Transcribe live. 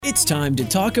It's time to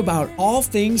talk about all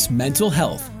things mental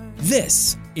health.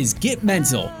 This is Get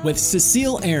Mental with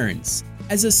Cecile Ahrens.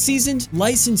 As a seasoned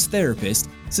licensed therapist,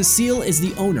 Cecile is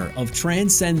the owner of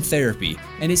Transcend Therapy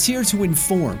and is here to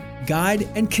inform, guide,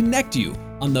 and connect you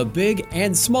on the big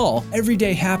and small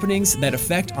everyday happenings that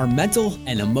affect our mental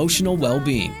and emotional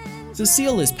well-being.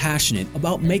 Cecile is passionate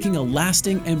about making a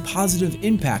lasting and positive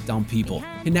impact on people,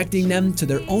 connecting them to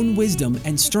their own wisdom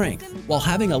and strength, while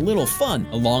having a little fun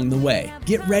along the way.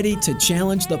 Get ready to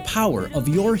challenge the power of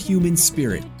your human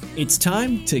spirit. It's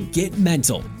time to get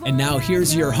mental. And now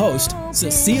here's your host,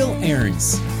 Cecile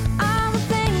Ahrens. All the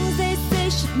things they say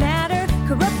should matter,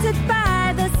 corrupted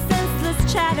by the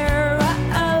senseless chatter.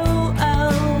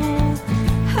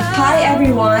 Hi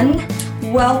everyone.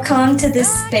 Welcome to this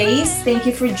space. Thank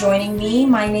you for joining me.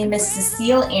 My name is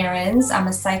Cecile Ahrens. I'm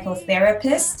a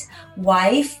psychotherapist,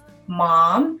 wife,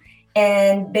 mom,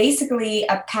 and basically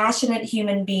a passionate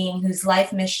human being whose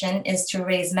life mission is to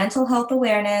raise mental health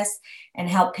awareness and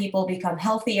help people become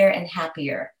healthier and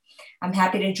happier. I'm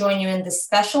happy to join you in this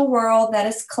special world that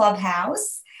is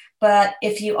Clubhouse. But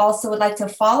if you also would like to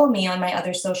follow me on my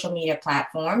other social media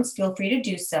platforms, feel free to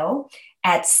do so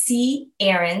at C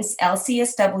Ahrens,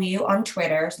 LCSW on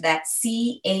Twitter. So that's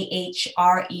CAHRENS,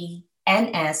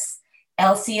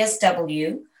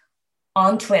 LCSW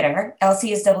on Twitter.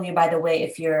 LCSW, by the way,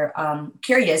 if you're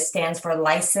curious, stands for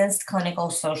Licensed Clinical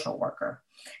Social Worker.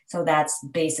 So that's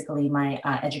basically my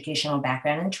educational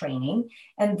background and training.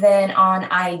 And then on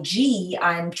IG,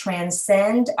 I'm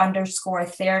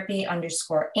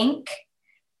Transcend_Therapy_Inc.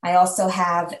 I also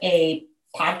have a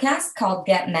podcast called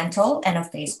Get Mental and a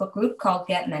Facebook group called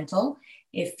Get Mental.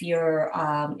 If you're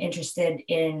interested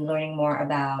in learning more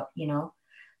about, the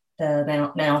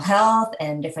mental health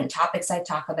and different topics I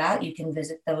talk about, you can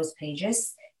visit those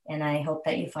pages, and I hope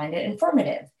that you find it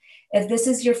informative. If this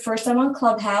is your first time on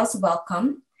Clubhouse,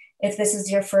 welcome. If this is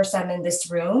your first time in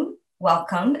this room,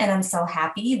 welcome. And I'm so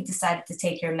happy you've decided to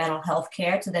take your mental health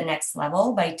care to the next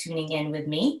level by tuning in with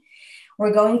me.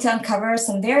 We're going to uncover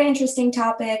some very interesting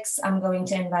topics. I'm going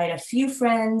to invite a few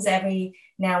friends every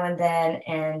now and then.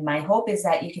 And my hope is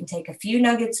that you can take a few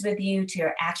nuggets with you to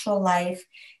your actual life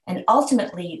and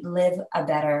ultimately live a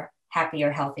better,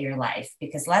 happier, healthier life.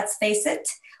 Because let's face it,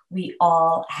 we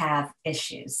all have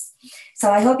issues. So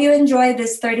I hope you enjoy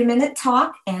this 30-minute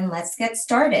talk, and let's get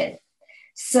started.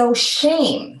 So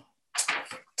shame,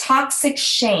 toxic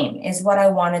shame is what I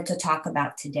wanted to talk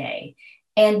about today.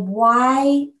 And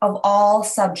why, of all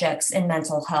subjects in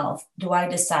mental health, did I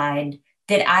decide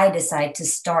to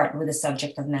start with the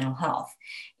subject of mental health?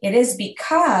 It is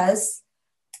because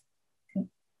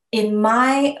in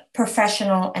my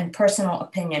professional and personal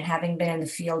opinion, having been in the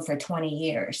field for 20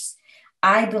 years,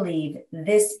 I believe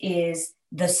this is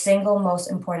the single most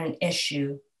important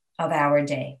issue of our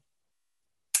day.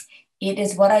 It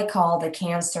is what I call the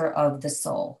cancer of the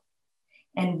soul.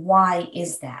 And why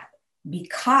is that?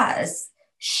 Because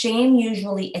shame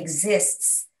usually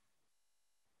exists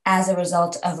as a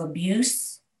result of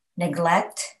abuse,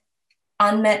 neglect,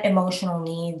 unmet emotional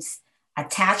needs,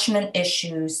 attachment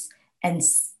issues, and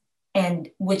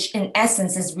which in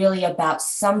essence is really about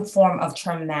some form of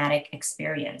traumatic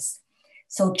experience.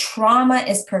 So trauma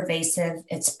is pervasive,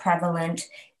 it's prevalent,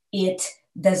 it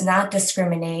does not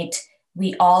discriminate.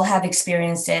 We all have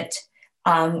experienced it.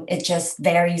 It just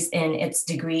varies in its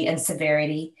degree and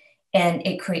severity. And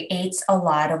it creates a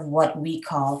lot of what we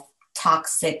call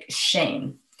toxic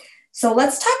shame. So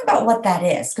let's talk about what that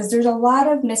is, because there's a lot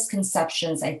of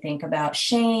misconceptions, I think, about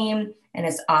shame, and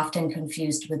it's often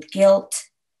confused with guilt.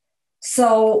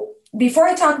 So before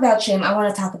I talk about shame, I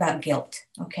want to talk about guilt,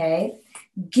 okay?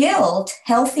 Guilt,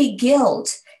 healthy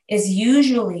guilt, is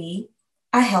usually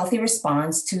a healthy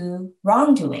response to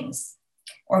wrongdoings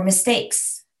or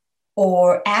mistakes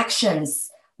or actions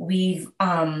we've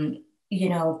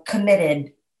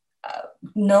committed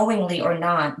knowingly or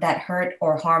not that hurt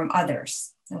or harm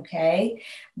others, okay?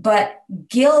 But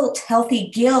guilt, healthy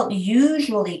guilt,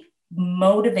 usually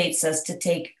motivates us to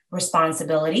take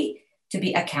responsibility, to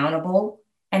be accountable,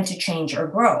 and to change or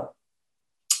grow.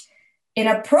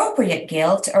 Inappropriate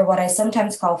guilt, or what I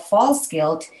sometimes call false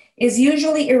guilt, is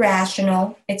usually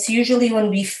irrational. It's usually when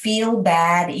we feel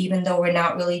bad, even though we're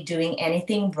not really doing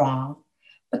anything wrong.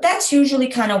 But that's usually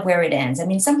kind of where it ends. I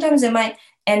mean, sometimes it might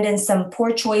end in some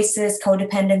poor choices,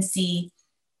 codependency,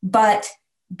 but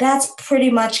that's pretty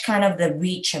much kind of the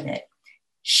reach of it.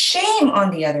 Shame,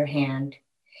 on the other hand,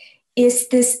 is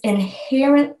this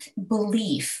inherent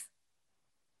belief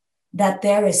that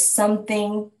there is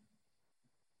something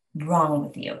wrong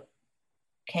with you,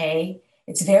 okay?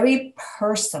 It's very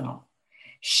personal.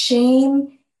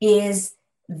 Shame is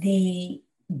the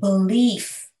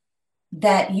belief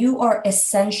that you are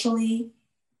essentially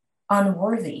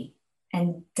unworthy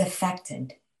and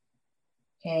defected.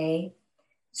 Okay.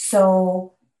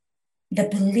 So the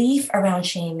belief around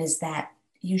shame is that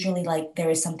usually like there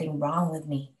is something wrong with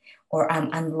me, or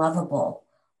I'm unlovable,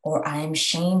 or I'm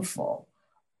shameful,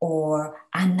 or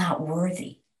I'm not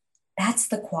worthy. That's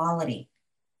the quality.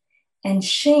 And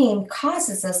shame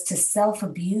causes us to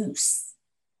self-abuse,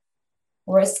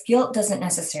 whereas guilt doesn't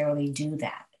necessarily do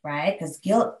that, right? Because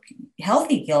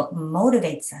healthy guilt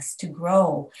motivates us to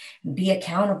grow, be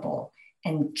accountable,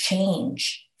 and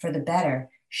change for the better.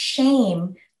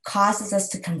 Shame causes us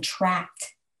to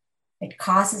contract. It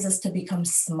causes us to become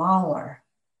smaller.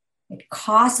 It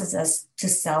causes us to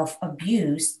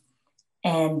self-abuse.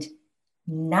 And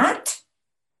not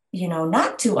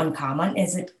too uncommon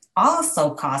is it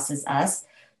also causes us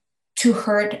to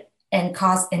hurt and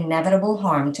cause inevitable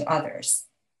harm to others.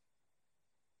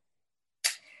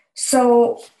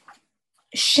 So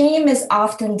shame is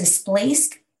often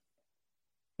displaced.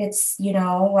 It's,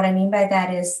 what I mean by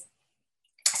that is,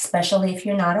 especially if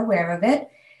you're not aware of it,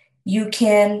 you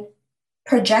can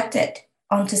project it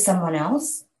onto someone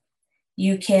else.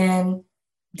 You can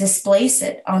displace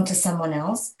it onto someone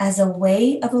else as a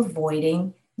way of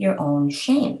avoiding your own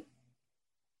shame.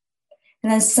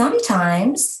 And then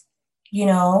sometimes, you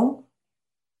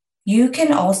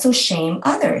can also shame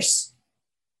others.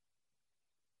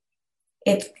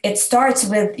 It starts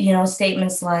with,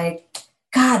 statements like,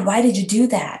 God, why did you do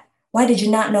that? Why did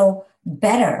you not know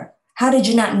better? How did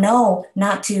you not know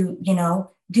not to,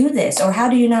 do this? Or how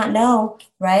do you not know,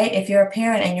 right? If you're a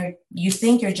parent and you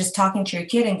think you're just talking to your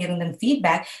kid and giving them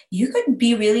feedback, you could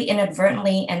be really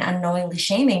inadvertently and unknowingly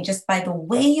shaming just by the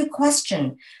way you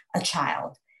question a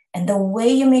child and the way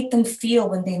you make them feel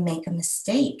when they make a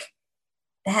mistake.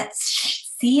 That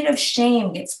seed of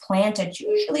shame gets planted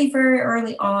usually very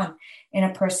early on in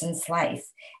a person's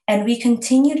life. And we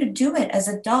continue to do it as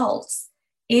adults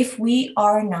if we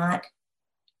are not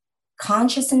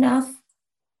conscious enough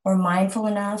or mindful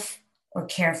enough or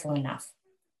careful enough,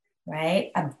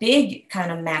 right? A big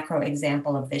kind of macro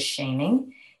example of this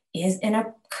shaming is in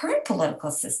a current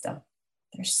political system.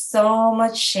 There's so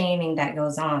much shaming that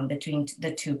goes on between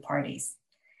the two parties.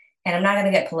 And I'm not going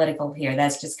to get political here.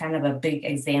 That's just kind of a big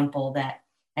example that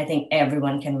I think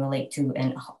everyone can relate to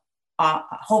and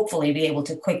hopefully be able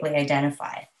to quickly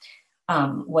identify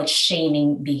what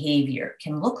shaming behavior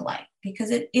can look like,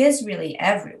 because it is really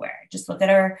everywhere. Just look at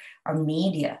our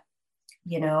media,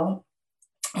 and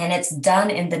it's done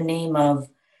in the name of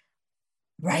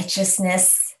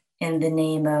righteousness, in the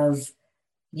name of,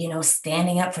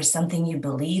 standing up for something you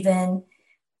believe in.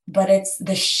 But it's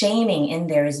the shaming in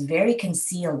there is very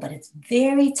concealed, but it's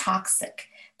very toxic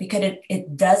because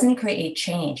it doesn't create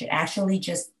change. It actually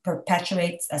just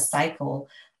perpetuates a cycle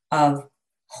of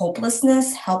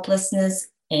hopelessness, helplessness,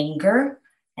 anger,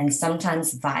 and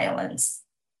sometimes violence.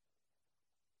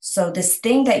 So this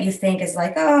thing that you think is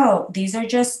like, oh, these are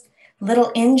just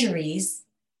little injuries,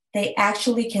 they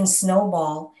actually can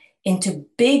snowball into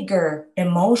bigger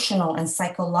emotional and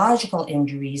psychological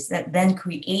injuries that then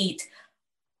create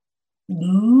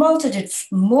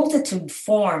multitude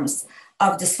forms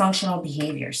of dysfunctional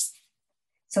behaviors.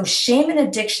 So shame and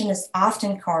addiction is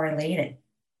often correlated.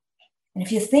 And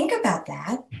if you think about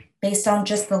that, based on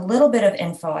just the little bit of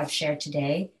info I've shared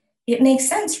today, it makes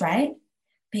sense, right?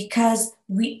 Because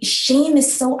shame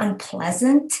is so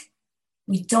unpleasant.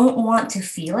 We don't want to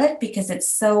feel it because it's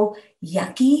so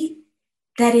yucky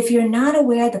that if you're not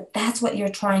aware that that's what you're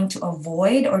trying to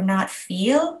avoid or not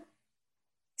feel,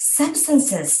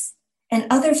 substances and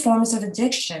other forms of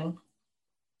addiction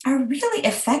are really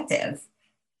effective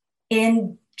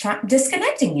in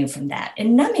disconnecting you from that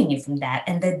and numbing you from that.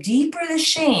 And the deeper the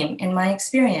shame, in my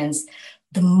experience,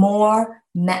 the more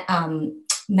maladaptive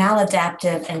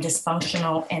and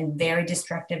dysfunctional and very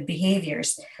destructive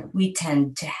behaviors we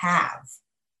tend to have.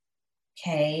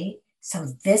 Okay, so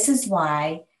this is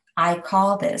why I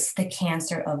call this the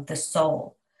cancer of the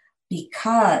soul,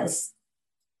 because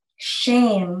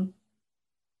shame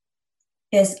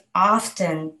is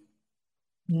often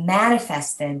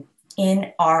manifested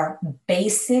in our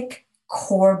basic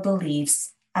core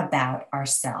beliefs about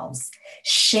ourselves.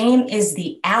 Shame is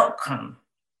the outcome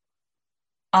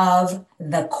of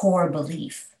the core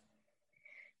belief.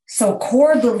 So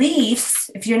core beliefs,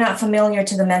 if you're not familiar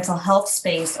to the mental health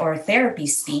space or therapy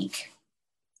speak,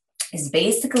 is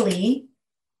basically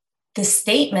the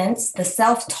statements, the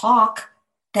self-talk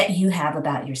that you have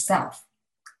about yourself.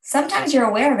 Sometimes you're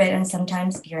aware of it and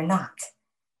sometimes you're not,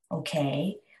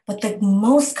 okay? But the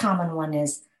most common one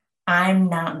is, I'm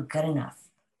not good enough.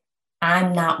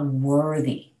 I'm not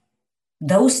worthy.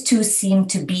 Those two seem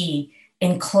to be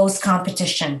in close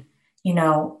competition,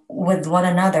 with one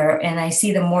another. And I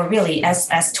see them more really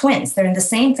as twins. They're in the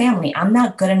same family. I'm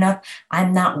not good enough.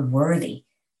 I'm not worthy,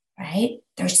 right?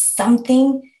 There's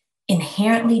something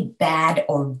inherently bad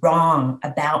or wrong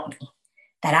about me,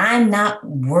 that I'm not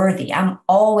worthy. I'm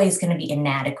always going to be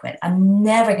inadequate. I'm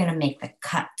never going to make the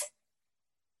cut.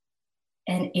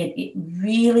 And it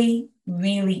really,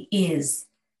 really is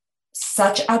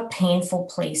such a painful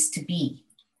place to be.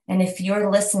 And if you're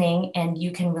listening and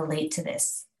you can relate to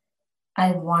this,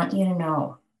 I want you to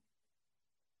know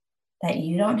that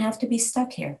you don't have to be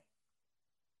stuck here.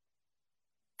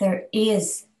 There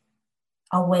is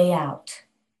a way out,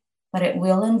 but it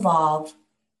will involve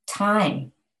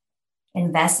time,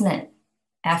 investment,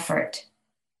 effort,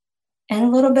 and a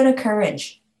little bit of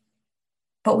courage.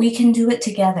 But we can do it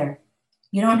together.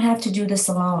 You don't have to do this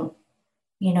alone.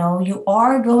 You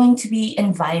are going to be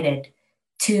invited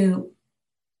to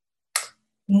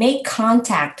make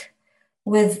contact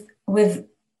with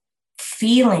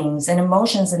feelings and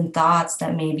emotions and thoughts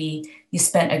that maybe you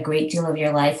spent a great deal of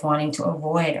your life wanting to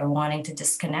avoid or wanting to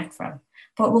disconnect from.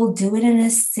 But we'll do it in a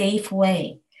safe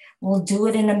way. We'll do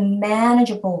it in a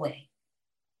manageable way.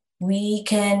 We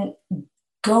can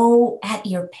go at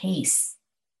your pace,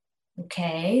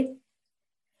 okay?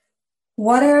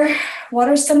 What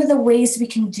are some of the ways we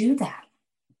can do that?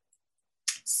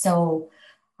 So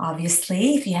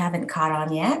obviously, if you haven't caught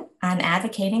on yet, I'm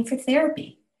advocating for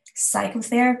therapy,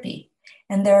 psychotherapy.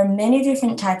 And there are many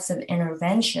different types of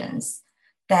interventions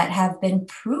that have been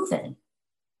proven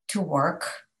to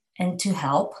work and to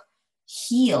help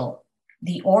heal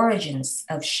the origins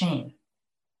of shame.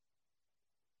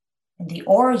 And the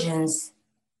origins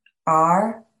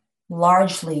are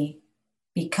largely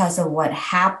because of what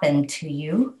happened to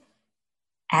you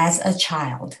as a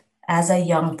child, as a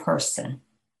young person.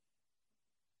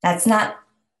 That's not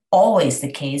always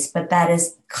the case, but that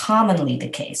is commonly the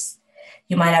case.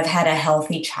 You might have had a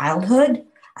healthy childhood,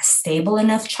 a stable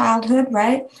enough childhood,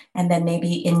 right? And then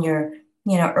maybe in your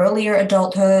earlier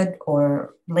adulthood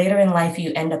or later in life,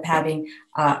 you end up having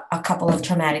a couple of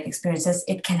traumatic experiences.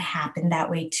 It can happen that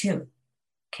way too,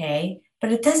 okay?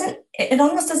 But it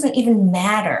almost doesn't even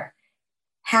matter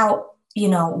how,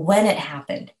 when it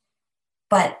happened.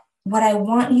 But what I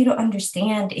want you to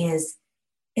understand is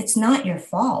it's not your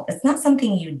fault. It's not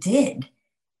something you did.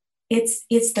 It's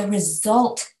the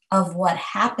result of what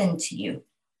happened to you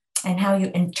and how you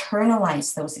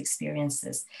internalize those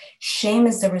experiences. Shame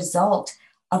is the result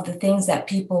of the things that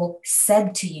people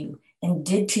said to you and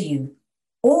did to you,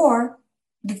 or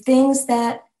the things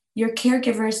that your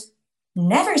caregivers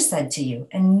never said to you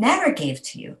and never gave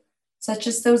to you, such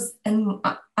as those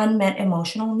unmet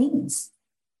emotional needs.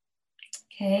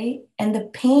 Okay? And the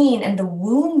pain and the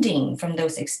wounding from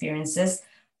those experiences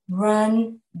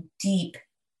run deep.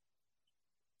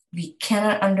 We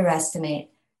cannot underestimate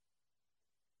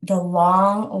the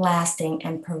long-lasting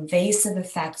and pervasive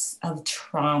effects of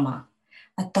trauma.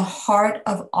 At the heart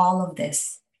of all of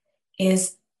this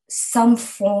is some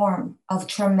form of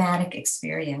traumatic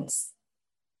experience.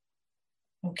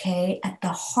 Okay? At the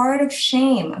heart of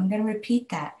shame, I'm going to repeat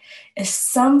that, is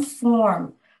some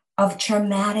form of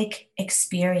traumatic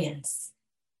experience.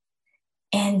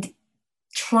 And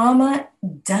trauma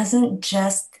doesn't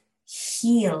just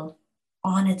heal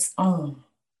on its own,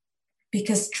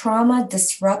 because trauma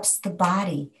disrupts the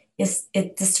body.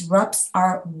 It disrupts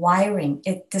our wiring.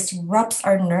 It disrupts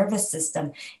our nervous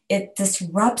system. It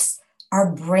disrupts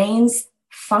our brain's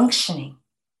functioning.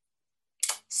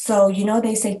 So,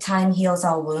 they say time heals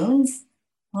all wounds.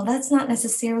 Well, that's not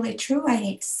necessarily true, I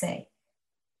hate to say.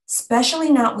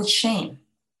 Especially not with shame,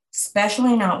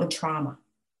 especially not with trauma.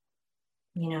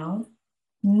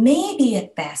 Maybe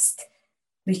at best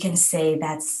we can say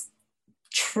that's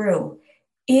true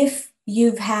if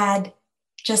you've had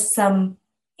just some,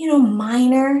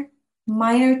 minor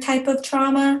type of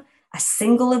trauma, a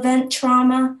single event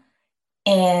trauma,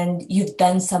 and you've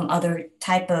done some other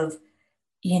type of,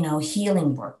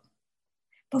 healing work.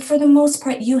 But for the most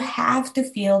part, you have to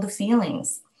feel the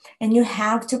feelings and you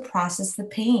have to process the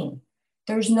pain.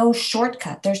 There's no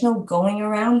shortcut. There's no going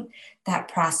around that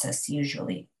process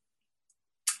usually.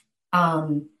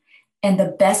 And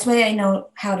the best way I know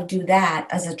how to do that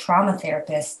as a trauma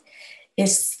therapist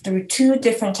is through two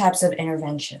different types of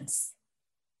interventions.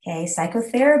 Okay,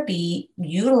 psychotherapy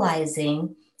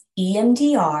utilizing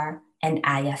EMDR and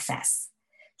IFS.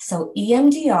 So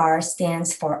EMDR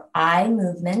stands for eye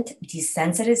movement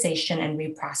desensitization and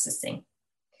reprocessing.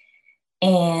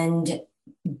 And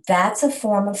that's a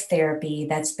form of therapy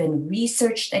that's been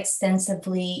researched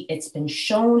extensively. It's been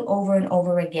shown over and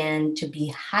over again to be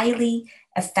highly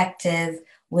effective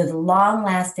with long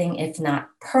lasting, if not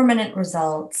permanent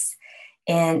results.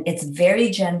 And it's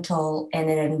very gentle, and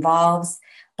it involves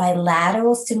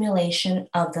bilateral stimulation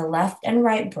of the left and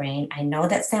right brain. I know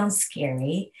that sounds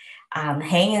scary.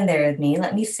 Hang in there with me.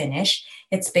 Let me finish.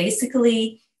 It's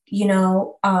basically,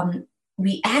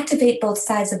 we activate both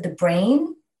sides of the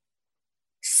brain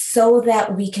so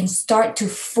that we can start to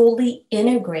fully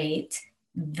integrate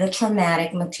the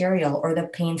traumatic material or the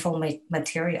painful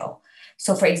material.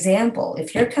 So, for example,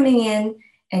 if you're coming in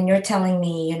and you're telling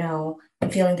me, I'm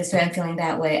feeling this way, I'm feeling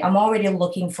that way, I'm already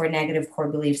looking for negative core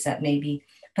beliefs that may be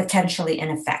potentially in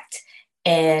effect.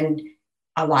 And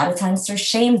a lot of times there's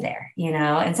shame there,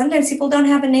 and sometimes people don't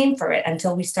have a name for it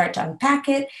until we start to unpack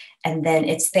it, and then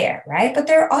it's there, right? But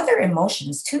there are other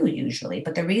emotions too, usually.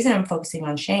 But the reason I'm focusing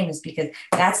on shame is because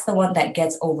that's the one that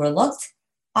gets overlooked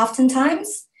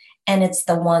oftentimes. And it's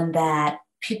the one that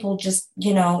people just,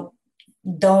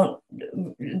 don't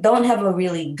have a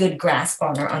really good grasp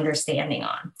on or understanding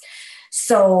on.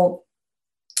 So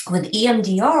with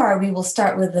EMDR, we will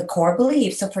start with the core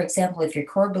belief. So for example, if your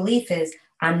core belief is,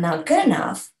 I'm not good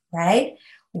enough, right?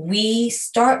 We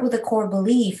start with a core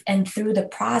belief, and through the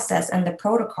process and the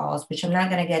protocols, which I'm not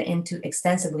going to get into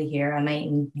extensively here, I might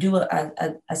do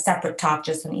a separate talk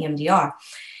just on EMDR.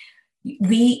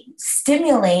 We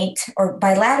stimulate or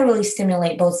bilaterally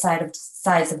stimulate both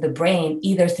sides of the brain,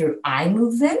 either through eye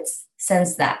movements,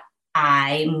 sense that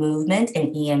eye movement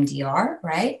in EMDR,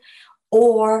 right?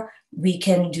 Or we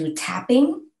can do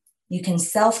tapping. You can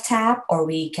self-tap, or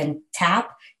we can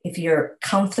tap if you're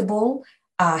comfortable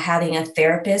having a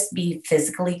therapist be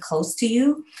physically close to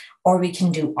you, or we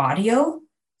can do audio.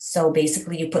 So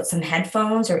basically you put some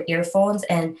headphones or earphones,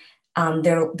 and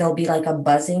there'll be like a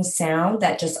buzzing sound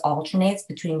that just alternates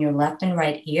between your left and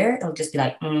right ear. It'll just be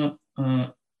like,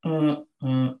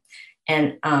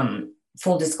 And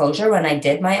full disclosure, when I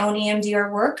did my own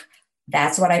EMDR work,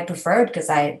 that's what I preferred because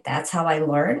that's how I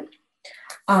learned.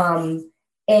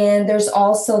 And there's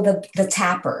also the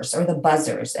tappers or the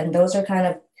buzzers. And those are kind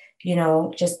of,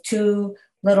 just two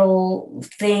little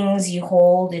things you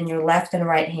hold in your left and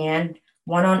right hand,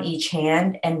 one on each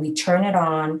hand, and we turn it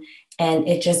on and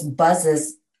it just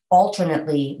buzzes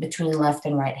alternately between left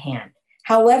and right hand.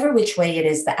 However, which way it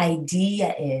is, the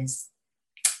idea is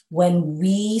when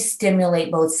we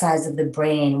stimulate both sides of the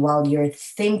brain while you're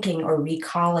thinking or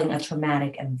recalling a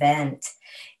traumatic event,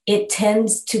 it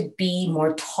tends to be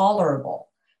more tolerable.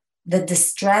 The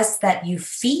distress that you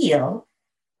feel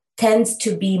tends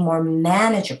to be more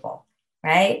manageable,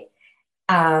 right?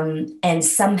 And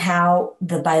somehow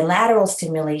the bilateral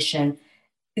stimulation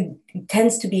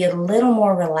tends to be a little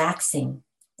more relaxing.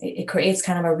 It creates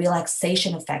kind of a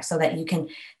relaxation effect so that you can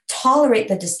tolerate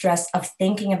the distress of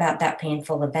thinking about that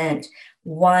painful event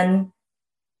one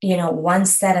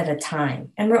set at a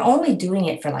time. And we're only doing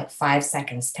it for like 5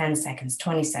 seconds, 10 seconds,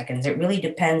 20 seconds. It really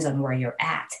depends on where you're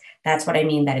at. That's what I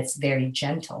mean that it's very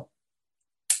gentle.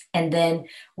 And then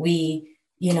we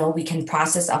can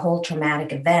process a whole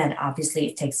traumatic event. Obviously,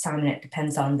 it takes time and it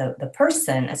depends on the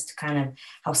person as to kind of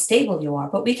how stable you are.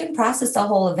 But we can process the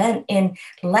whole event in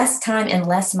less time and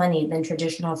less money than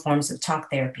traditional forms of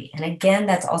talk therapy. And again,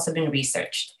 that's also been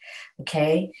researched,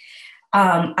 okay?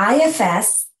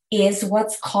 IFS is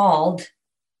what's called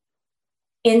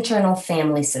internal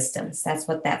family systems. That's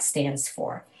what that stands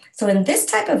for. So in this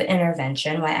type of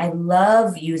intervention, why I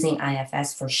love using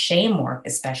IFS for shame work,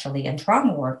 especially and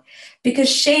trauma work, because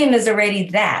shame is already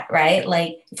that, right?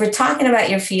 Like if we're talking about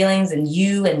your feelings and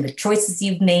you and the choices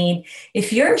you've made,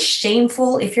 if you're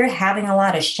shameful, if you're having a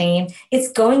lot of shame,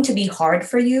 it's going to be hard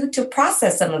for you to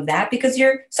process some of that because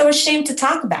you're so ashamed to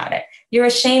talk about it. You're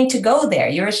ashamed to go there.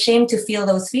 You're ashamed to feel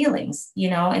those feelings,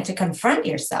 and to confront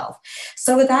yourself.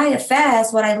 So with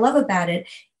IFS, what I love about it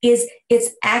is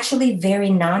it's actually very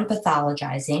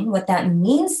non-pathologizing. What that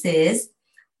means is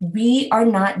we are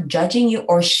not judging you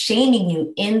or shaming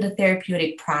you in the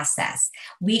therapeutic process.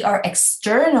 We are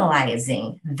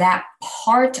externalizing that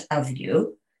part of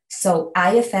you. So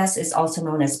IFS is also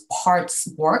known as parts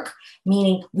work,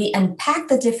 meaning we unpack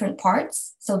the different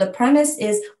parts. So the premise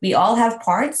is we all have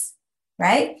parts,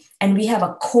 right? And we have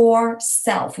a core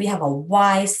self. We have a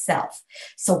wise self.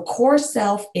 So core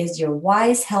self is your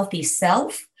wise, healthy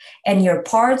self. And your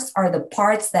parts are the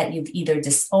parts that you've either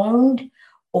disowned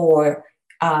or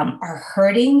are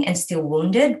hurting and still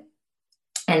wounded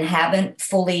and haven't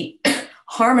fully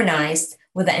harmonized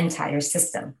with the entire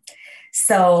system.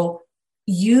 So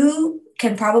you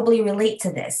can probably relate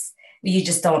to this. You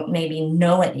just don't maybe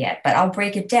know it yet, but I'll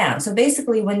break it down. So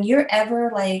basically, when you're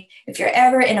ever if you're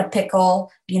ever in a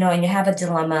pickle, and you have a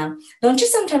dilemma, don't you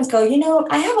sometimes go,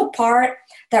 I have a part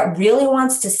that really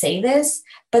wants to say this,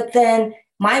 but then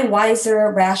My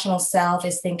wiser, rational self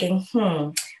is thinking,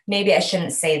 maybe I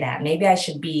shouldn't say that. Maybe I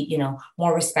should be,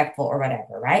 more respectful or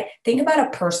whatever, right? Think about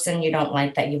a person you don't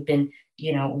like that you've been,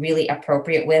 really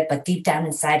appropriate with, but deep down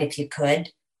inside, if you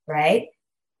could, right?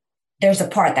 There's a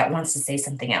part that wants to say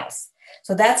something else.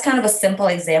 So that's kind of a simple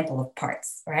example of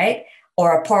parts, right?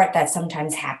 Or a part that's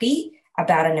sometimes happy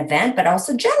about an event, but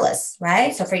also jealous,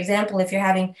 right? So for example, if you're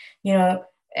having,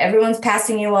 everyone's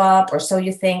passing you up, or so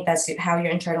you think, that's how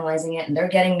you're internalizing it, and they're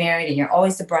getting married and you're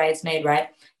always the bridesmaid, right?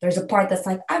 There's a part that's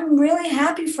like, I'm really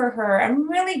happy for her. I'm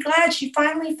really glad she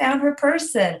finally found her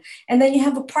person. And then you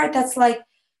have a part that's like,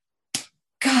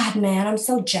 God, man, I'm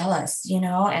so jealous, and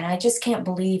I just can't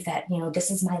believe that, this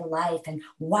is my life. And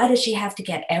why does she have to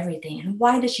get everything? And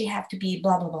why does she have to be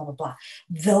blah, blah, blah, blah,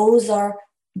 blah.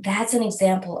 That's an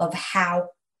example of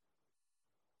how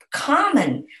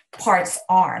common parts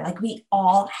are. Like, we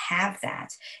all have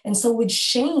that. And so with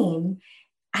shame,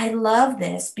 I love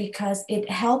this because it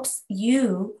helps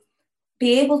you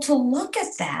be able to look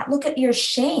at your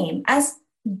shame as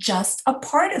just a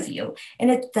part of you.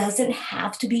 And it doesn't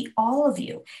have to be all of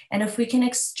you. And if we can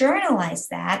externalize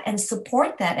that and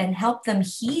support that and help them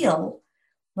heal,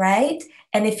 right?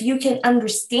 And if you can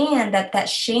understand that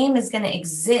shame is going to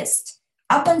exist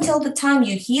up until the time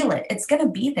you heal it, it's going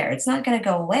to be there. It's not going to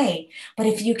go away. But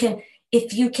if you can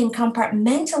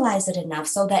compartmentalize it enough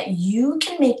so that you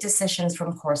can make decisions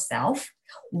from core self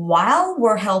while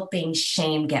we're helping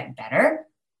shame get better,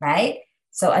 right?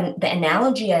 So the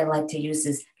analogy I like to use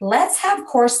is, let's have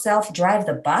core self drive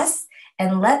the bus,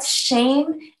 and let's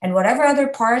shame and whatever other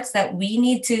parts that we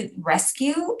need to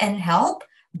rescue and help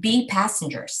be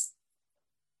passengers.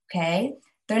 Okay?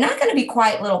 They're not going to be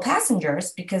quiet little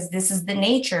passengers, because this is the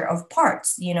nature of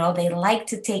parts. They like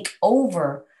to take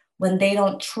over when they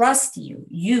don't trust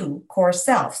you, core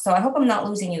self. So I hope I'm not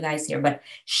losing you guys here, but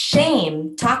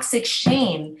shame, toxic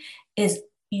shame, is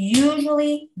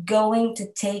usually going to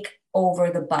take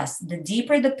over the bus. The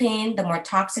deeper the pain, the more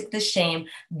toxic the shame,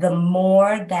 the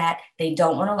more that they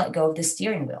don't want to let go of the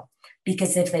steering wheel.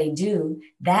 Because if they do,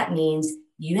 that means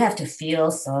you have to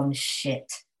feel some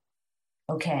shit.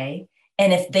 Okay?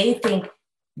 And if they think,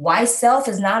 why self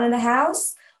is not in the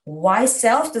house, why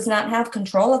self does not have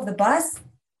control of the bus,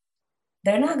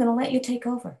 they're not going to let you take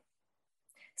over.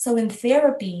 So in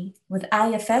therapy, with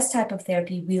IFS type of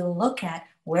therapy, we'll look at,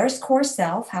 where's core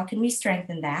self? How can we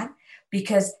strengthen that?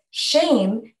 Because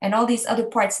shame and all these other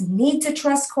parts need to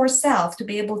trust core self to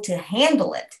be able to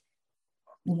handle it.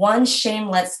 Once shame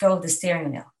lets go of the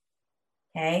steering wheel,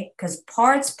 okay? Because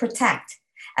parts protect.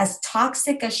 As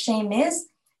toxic as shame is,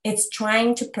 it's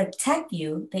trying to protect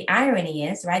you. The irony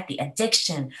is, right, the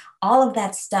addiction, all of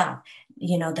that stuff,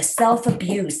 the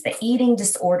self-abuse, the eating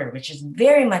disorder, which is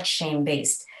very much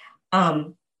shame-based.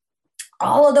 All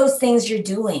of those things you're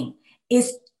doing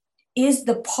is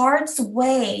the part's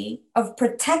way of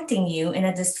protecting you in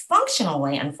a dysfunctional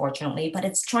way, unfortunately, but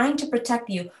it's trying to protect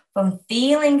you from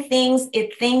feeling things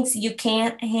it thinks you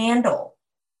can't handle.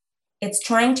 It's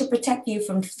trying to protect you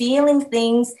from feeling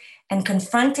things and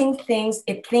confronting things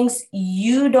it thinks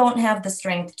you don't have the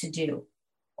strength to do,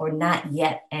 or not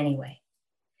yet anyway.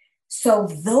 So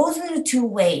those are the two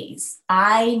ways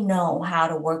I know how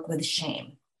to work with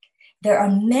shame. There are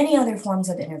many other forms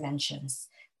of interventions.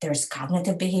 There's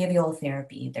cognitive behavioral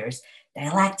therapy. There's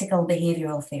dialectical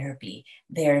behavioral therapy.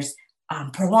 There's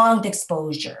prolonged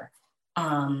exposure.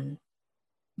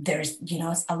 There's,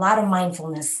 a lot of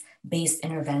mindfulness-based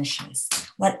interventions.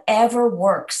 Whatever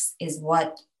works is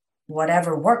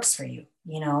whatever works for you,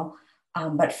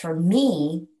 But for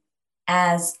me,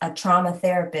 as a trauma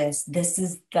therapist, this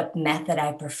is the method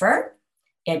I prefer.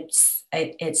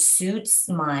 It suits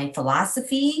my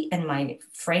philosophy and my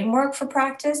framework for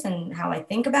practice and how I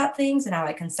think about things and how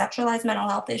I conceptualize mental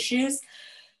health issues.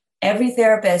 Every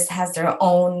therapist has their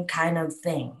own kind of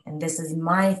thing, and this is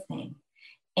my thing.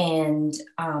 And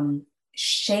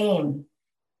shame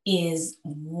is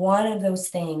one of those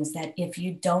things that if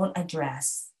you don't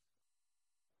address,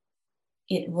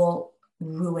 it will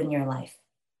ruin your life.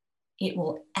 It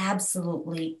will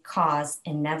absolutely cause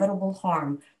inevitable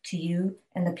harm to you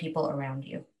and the people around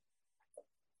you.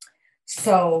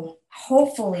 So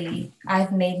hopefully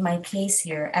I've made my case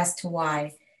here as to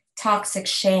why toxic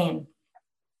shame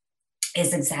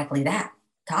is exactly that,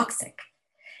 toxic.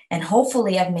 And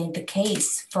hopefully I've made the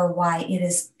case for why it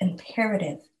is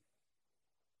imperative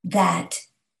that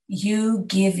you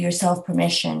give yourself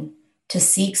permission to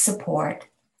seek support.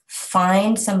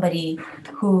 Find somebody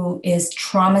who is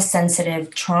trauma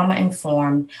sensitive, trauma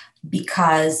informed,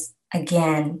 because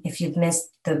again, if you've missed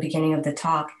the beginning of the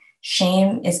talk,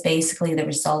 shame is basically the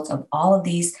result of all of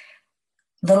these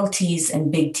little T's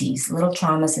and big T's, little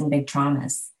traumas and big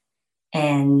traumas.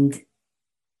 And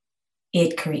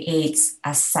it creates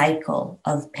a cycle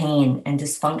of pain and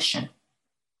dysfunction.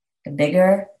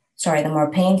 The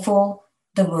more painful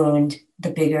the wound,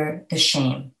 the bigger the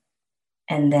shame.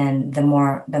 And then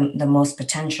the most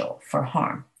potential for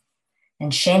harm.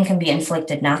 And shame can be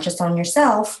inflicted not just on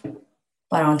yourself,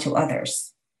 but onto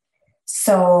others.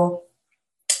 So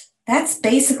that's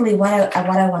basically what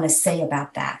I want to say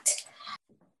about that.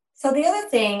 So the other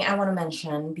thing I want to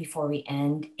mention before we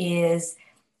end is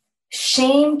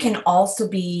shame can also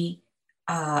be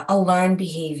a learned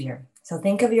behavior. So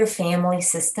think of your family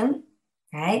system,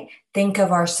 right? Think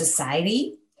of our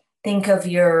society. Think of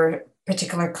your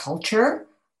particular culture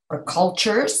or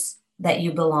cultures that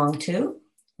you belong to,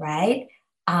 right?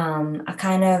 A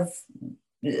kind of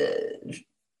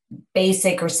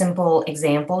basic or simple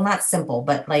example, not simple,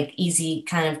 but like easy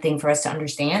kind of thing for us to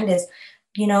understand is,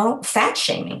 fat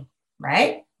shaming,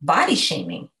 right? Body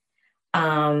shaming.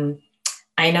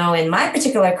 I know in my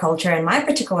particular culture and my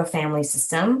particular family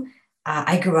system,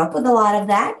 I grew up with a lot of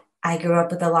that. I grew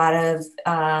up with a lot of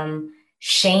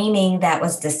shaming that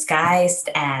was disguised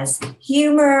as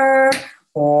humor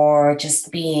or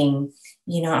just being,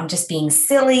 I'm just being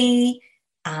silly.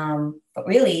 But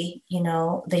really,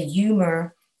 the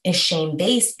humor is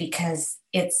shame-based because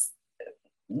it's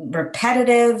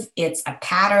repetitive, it's a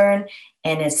pattern,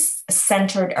 and it's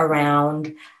centered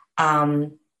around a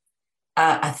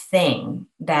thing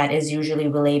that is usually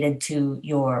related to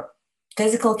your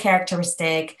physical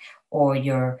characteristic or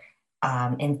your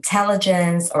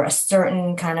intelligence or a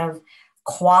certain kind of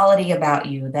quality about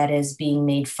you that is being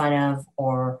made fun of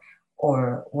or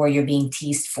where you're being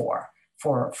teased for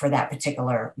that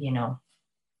particular,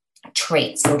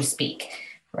 trait, so to speak,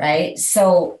 right?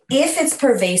 So if it's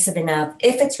pervasive enough,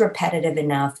 if it's repetitive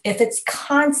enough, if it's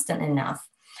constant enough,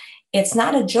 it's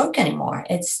not a joke anymore.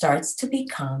 It starts to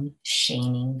become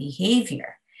shaming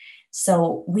behavior.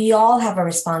 So we all have a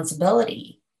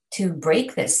responsibility to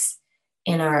break this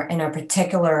in our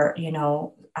particular,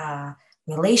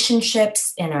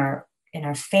 relationships, in our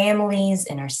families,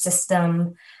 in our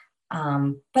system.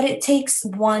 But it takes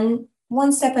one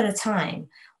step at a time,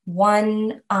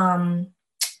 one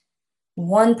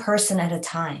person at a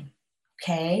time.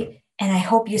 Okay. And I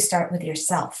hope you start with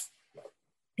yourself,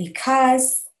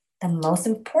 because the most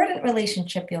important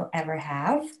relationship you'll ever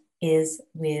have is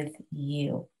with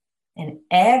you. And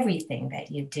everything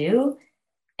that you do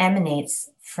emanates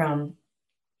from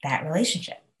that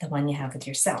relationship, the one you have with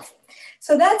yourself.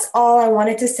 So that's all I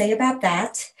wanted to say about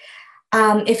that.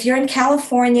 If you're in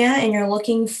California and you're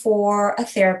looking for a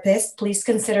therapist, please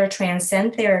consider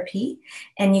Transcend Therapy.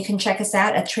 And you can check us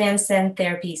out at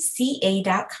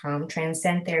transcendtherapyca.com,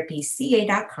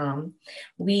 transcendtherapyca.com.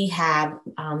 We have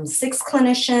 6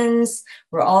 clinicians.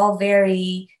 We're all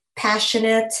very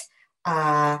passionate.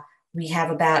 We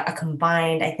have about a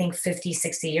combined, I think, 50,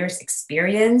 60 years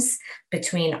experience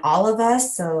between all of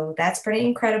us. So that's pretty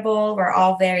incredible. We're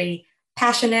all very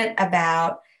passionate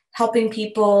about helping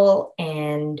people,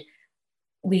 and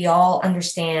we all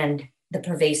understand the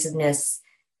pervasiveness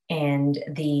and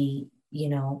the,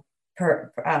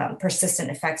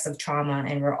 persistent effects of trauma.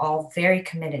 And we're all very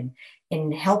committed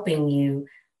in helping you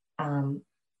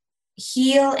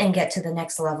heal and get to the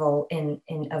next level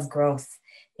of growth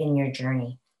in your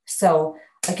journey. So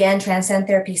again,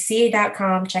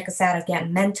 transcendtherapyca.com. Check us out at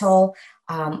Get Mental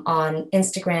on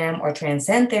Instagram, or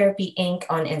Transcend Therapy Inc.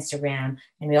 on Instagram.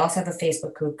 And we also have a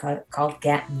Facebook group called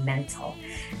Get Mental.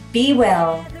 Be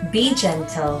well, be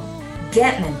gentle,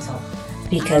 get mental,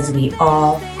 because we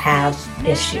all have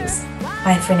issues.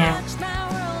 Bye for now.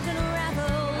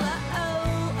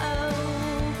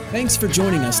 Thanks for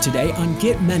joining us today on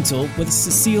Get Mental with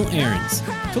Cecile Ahrens.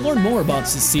 To learn more about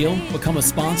Cecile, become a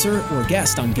sponsor or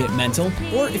guest on Get Mental,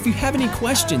 or if you have any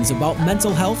questions about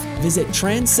mental health, visit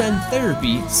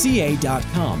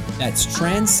transcendtherapyca.com. That's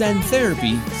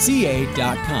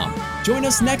transcendtherapyca.com. Join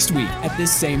us next week at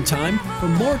this same time for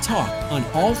more talk on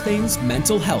all things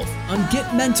mental health on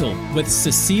Get Mental with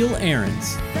Cecile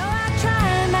Ahrens.